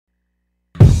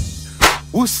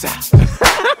What's up?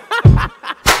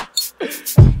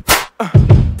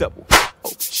 Double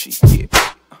OG, yeah.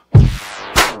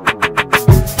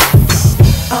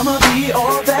 I'ma be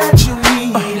all that you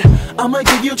need. I'ma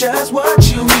give you just what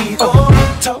you need. Oh,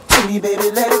 talk to me,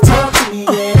 baby, let it talk to me,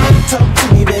 yeah. Talk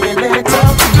to me, baby, let it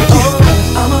talk to me.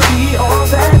 Oh, I'ma be all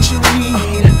that you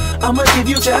need. I'ma give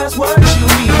you just what you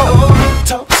need. Oh,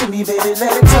 talk to me, baby,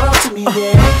 let it talk to me,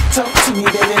 yeah. Talk to me,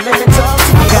 baby, let it talk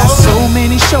to me. I got so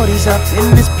many shorties up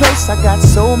in this place. I got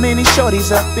so many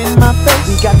shorties up in my face.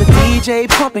 We got the DJ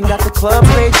pumping, got the club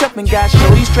straight jumping, got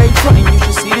shorties straight fronting. You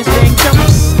should see this thing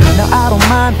jumping. Now I don't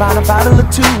mind buying a bottle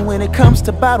or two. When it comes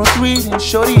to bottle 3, then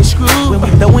shorty is screwed. When we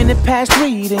throwing it past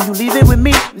 3, then you leave it with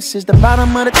me. This is the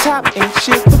bottom of the top, ain't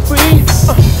shit for free.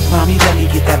 Mommy, let me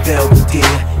get that velvet,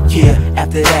 dear. Yeah,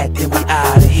 after that, then we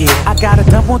outta here. I got a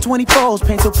dump on 24s,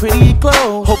 paint so pretty it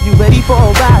glows. Hope you ready for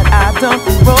a ride, I dump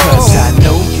and roll. Cause I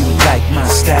know you like my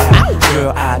style.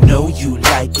 Girl, I know you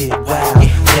like it wild.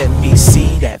 Let me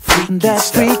see that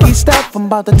freaky stuff. I'm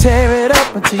about to tear it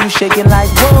up until you shake it like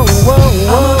whoa, whoa,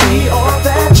 whoa. I'ma be all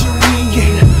that you need.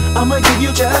 I'ma give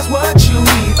you just what you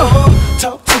need. Oh,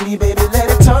 talk to me, baby,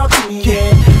 let it talk to me,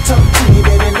 yeah. Talk to me,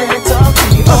 baby, let it talk to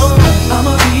me. Oh,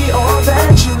 I'ma be all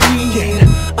that you need.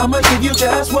 I'ma give you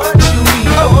just what you need.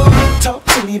 Oh, talk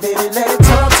to me, baby, let it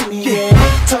talk to me, yeah.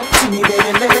 Talk to me,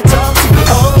 baby, let it talk to me.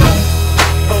 Oh,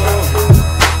 oh,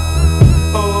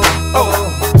 oh, oh.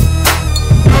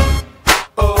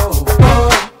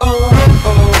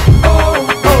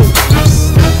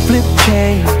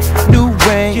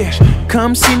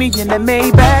 Come see me in that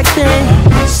Maybach thing.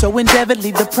 So endeavored,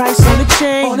 leave the price on the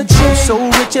chain. So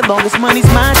rich as long as money's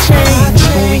my change.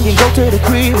 We can go to the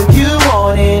crib if you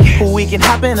want it. We can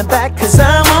hop in the back cause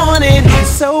I'm on it. It's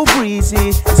so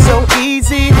breezy, it's so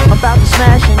easy. I'm about to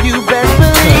smash and you best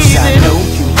believe it. Cause I know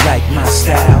you like my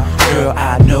style. Girl,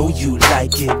 I know you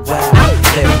like it wild.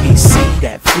 Let me see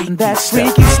that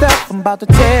freaky stuff. I'm about to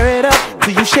tear it up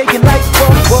till you shaking like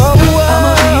whoa, whoa, whoa.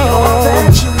 I'ma be all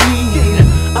that you need.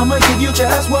 I'ma give you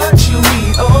just what you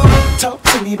need. Oh, talk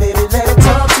to me, baby, let it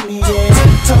talk to me, yeah.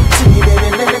 Talk to me, baby,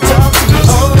 let it talk to me.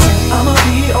 Oh, I'ma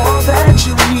be all that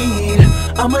you need.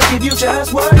 I'ma give you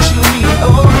just what you need.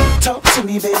 Oh, talk to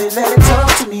me, baby, let it talk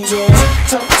to me, yeah.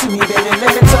 Talk to me, baby,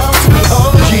 let it talk to me.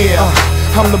 Oh, yeah.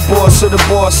 I'm the boss of the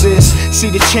bosses. See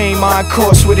the chain, my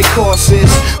course where it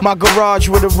courses. My garage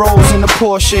with the Rolls and the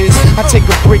Porsches. I take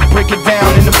a brick, break it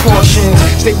down into portions.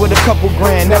 Stay with a couple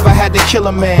grand, never had to kill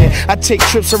a man. I take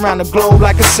trips around the globe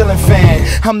like a ceiling fan.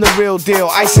 I'm the real deal,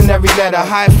 ice in every letter.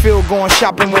 How I feel going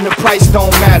shopping when the price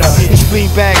don't matter. These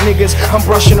bleed bag niggas, I'm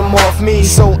brushing them off me.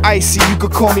 So icy, you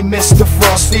could call me Mr.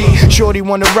 Frosty. Shorty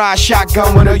wanna ride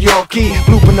shotgun with a Yorkie.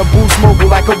 Looping the boost mobile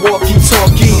like a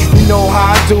walkie-talkie. You know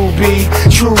how I do, B.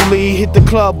 Truly, hit the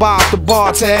club off the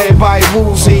bar to everybody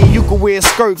woozy. You can wear a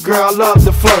skirt, girl, I love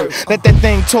the flirt. Let that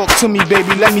thing talk to me,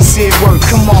 baby, let me see it work,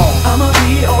 come on. I'ma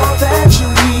be all that you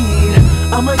need.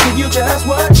 I'ma give you just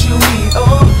what you need.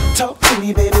 Oh, talk to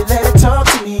me, baby, let it talk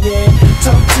to me, yeah.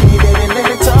 Talk to me, baby, let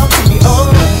it talk to me. Oh,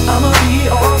 I'ma be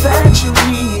all that you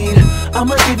need.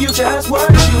 I'ma give you just what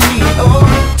you need. Oh,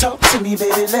 talk to me,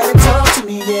 baby, let it talk to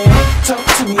me, yeah.